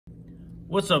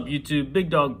What's up, YouTube? Big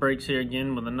Dog Breaks here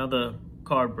again with another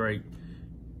card break.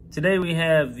 Today we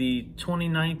have the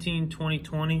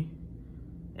 2019-2020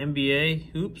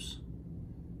 NBA Hoops.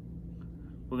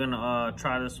 We're gonna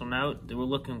try this one out. We're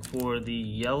looking for the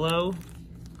yellow.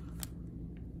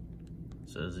 It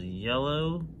says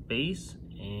yellow base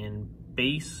and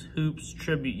base Hoops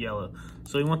Tribute Yellow.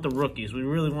 So we want the rookies. We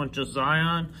really want just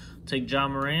Zion. Take Ja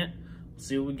Morant. Let's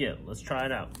see what we get. Let's try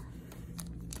it out.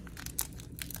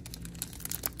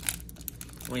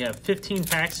 We have 15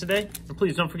 packs today. And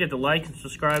please don't forget to like and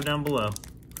subscribe down below.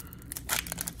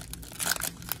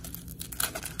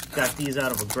 Got these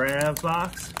out of a grab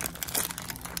box.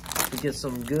 To get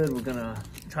some good, we're gonna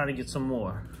try to get some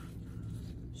more.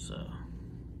 So,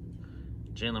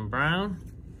 Jaylen Brown,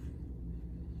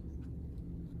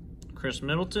 Chris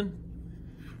Middleton,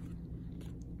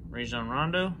 Rajon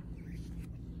Rondo,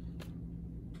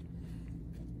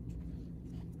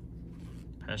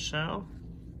 Paschal.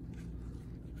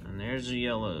 And there's the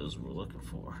yellows we're looking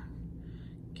for.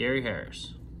 Gary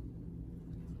Harris.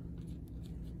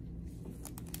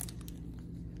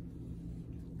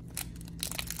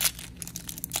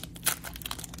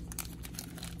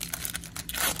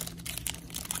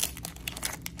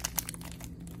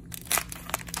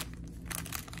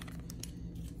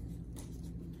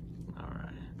 All right.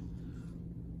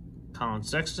 Colin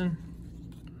Sexton,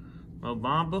 Mo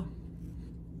Bamba,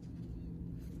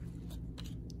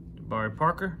 Jabari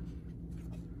Parker,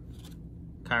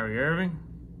 Kyrie Irving,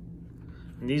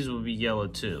 and these will be yellow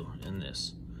too in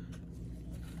this.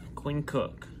 Quinn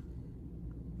Cook.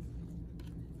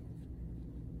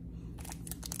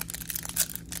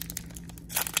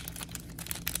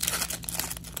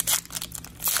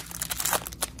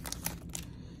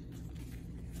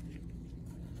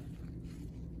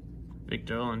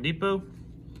 Victor Oladipo,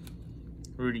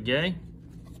 Rudy Gay,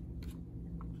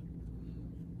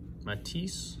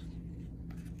 Matisse,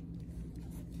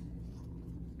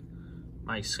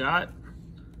 Mike Scott,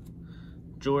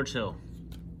 George Hill.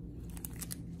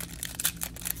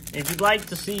 If you'd like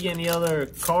to see any other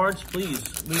cards,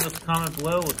 please leave us a comment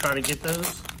below. We'll try to get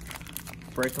those,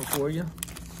 break them for you.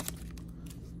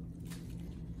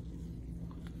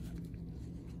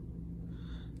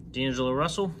 D'Angelo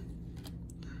Russell,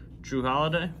 Drew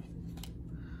Holiday,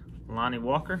 Lonnie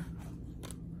Walker,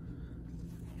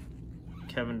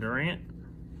 Kevin Durant.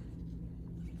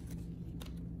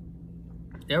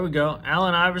 There we go.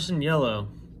 Allen Iverson yellow.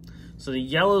 So the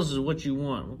yellows is what you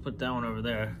want. We'll put that one over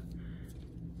there.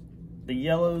 The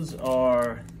yellows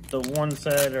are the ones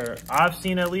that are, I've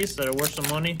seen at least, that are worth some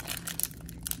money.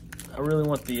 I really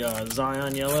want the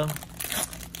Zion yellow.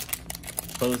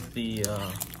 Both the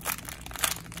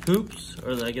hoops,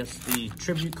 or I guess the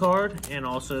tribute card, and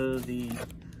also the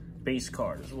base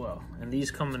card as well. And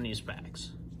these come in these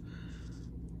packs.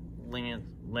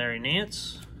 Larry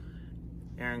Nance,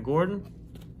 Aaron Gordon.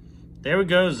 There we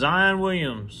go, Zion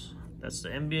Williams. That's the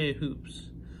NBA Hoops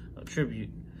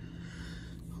tribute.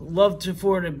 Love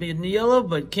for it to be in the yellow,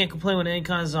 but can't complain with any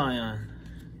kind of Zion.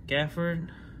 Gafford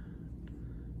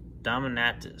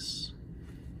Dominatis.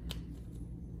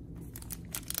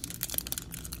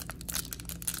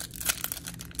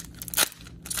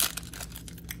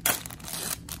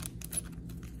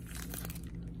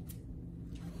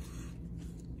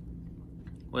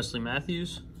 Wesley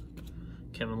Matthews,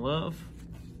 Kevin Love,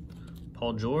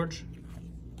 Paul George,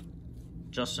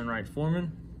 Justin Wright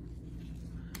Foreman,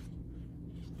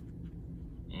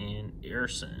 and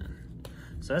Earson.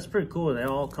 So that's pretty cool. They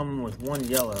all come with one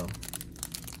yellow.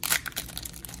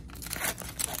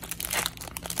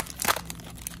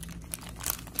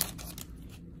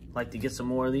 Like to get some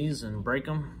more of these and break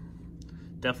them.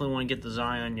 Definitely want to get the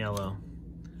Zion yellow.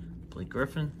 Blake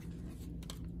Griffin,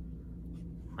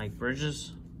 Mike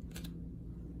Bridges,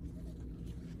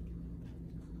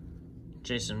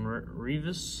 Jason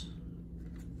Rivas,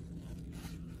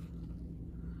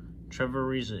 Trevor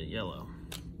Ariza yellow.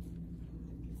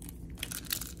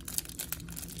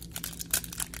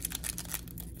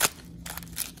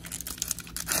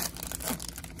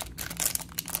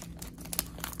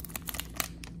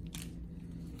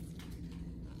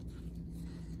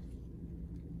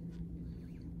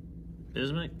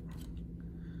 Bismack,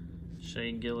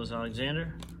 Shea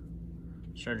Gilgeous-Alexander,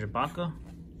 Serge Ibaka,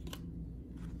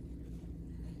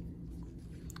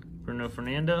 Bruno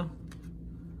Fernando,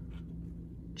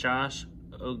 Josh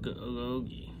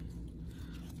Okogie.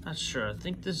 Not sure. I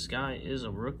think this guy is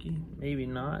a rookie. Maybe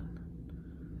not.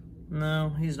 No,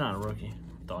 he's not a rookie.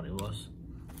 Thought he was.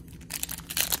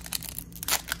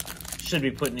 Should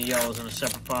be putting the yellows in a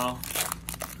separate pile.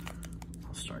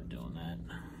 I'll start doing that.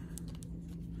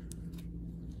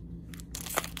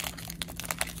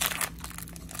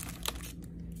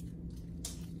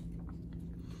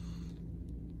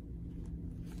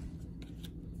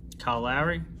 Kyle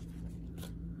Lowry,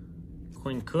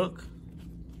 Quinn Cook,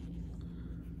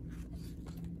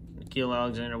 Nickeil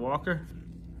Alexander-Walker,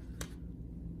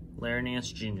 Larry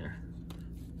Nance Jr.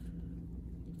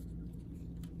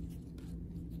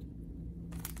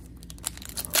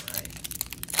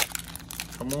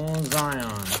 Come on,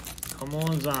 Zion. Come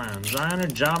on, Zion. Zion or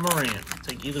Ja Morant.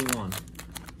 Take either one.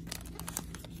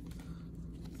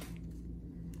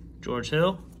 George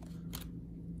Hill.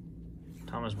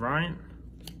 Thomas Bryant.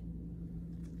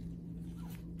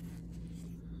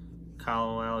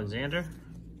 Kyle Alexander.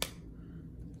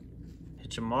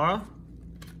 Hitchamara.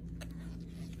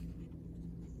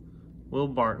 Will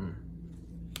Barton.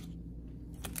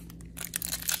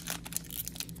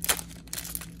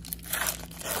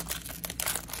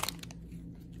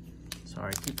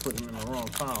 Sorry, I keep putting them in the wrong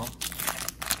pile.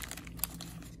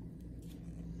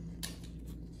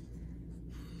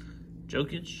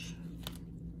 Jokic,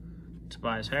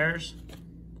 Tobias Harris,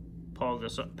 Pau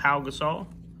Gasol.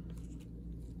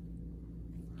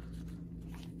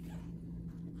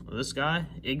 This guy,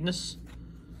 Ignis.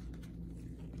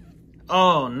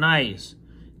 Oh, nice.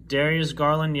 Darius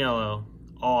Garland yellow.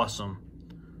 Awesome.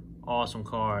 Awesome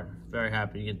card. Very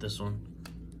happy to get this one.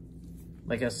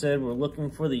 Like I said, we're looking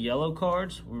for the yellow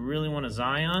cards. We really want a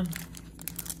Zion.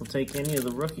 We'll take any of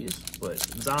the rookies, but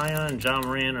Zion and Ja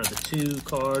Morant are the two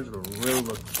cards we're really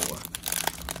looking for.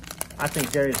 I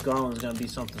think Darius Garland is going to be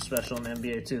something special in the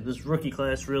NBA too. This rookie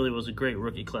class really was a great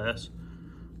rookie class.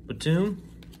 Batum,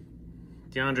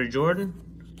 DeAndre Jordan,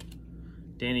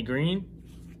 Danny Green,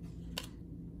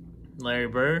 Larry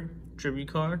Bird, tribute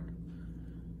card.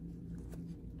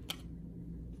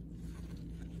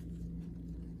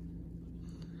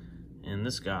 And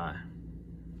this guy,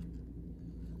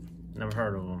 never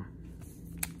heard of him.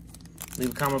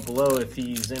 Leave a comment below if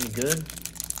he's any good.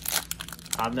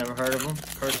 I've never heard of him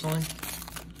personally,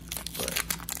 but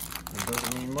it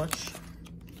doesn't mean much.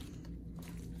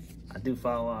 I do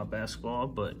follow a lot of basketball,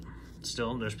 but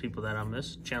still, there's people that I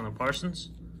miss. Chandler Parsons,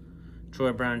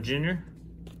 Troy Brown Jr.,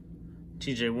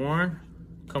 TJ Warren.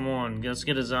 Come on, let's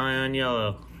get a Zion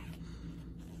yellow.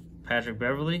 Patrick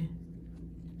Beverly.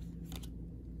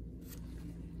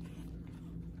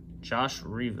 Josh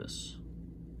Rivas.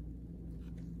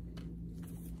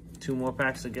 2 more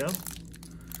packs to go.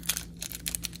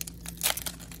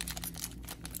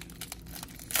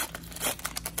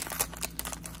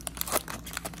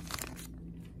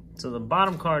 So the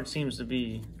bottom card seems to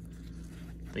be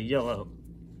the yellow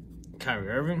Kyrie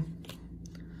Irving,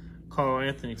 Karl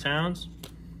Anthony Towns,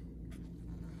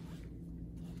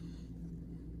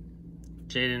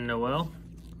 Jaden Noel,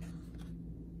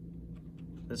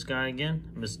 this guy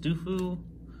again, Miss Dufu,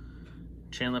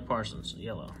 Chandler Parsons,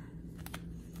 yellow.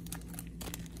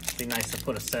 Be nice to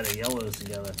put a set of yellows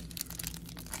together.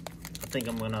 I think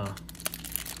I'm gonna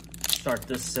start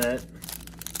this set.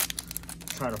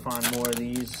 Try to find more of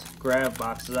these grab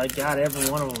boxes. I got every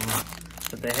one of them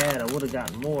that they had. I would have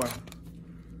gotten more,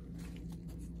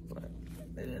 but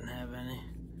they didn't have any.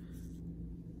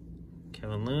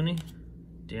 Kevin Looney,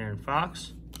 De'Aaron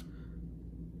Fox,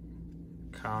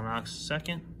 Kyle Knox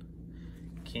II,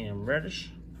 Cam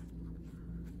Reddish,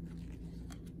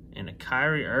 and a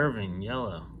Kyrie Irving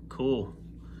yellow. Cool.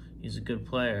 He's a good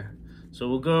player. So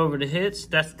we'll go over the hits.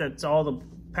 That's all the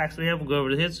packs we have. We'll go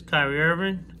over the hits. Kyrie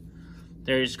Irving,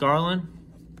 Darius Garland,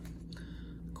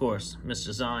 of course,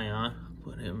 Mr. Zion.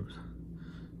 Put him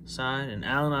aside, and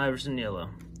Allen Iverson yellow.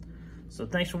 So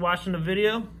thanks for watching the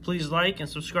video. Please like and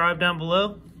subscribe down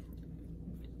below.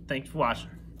 Thanks for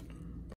watching.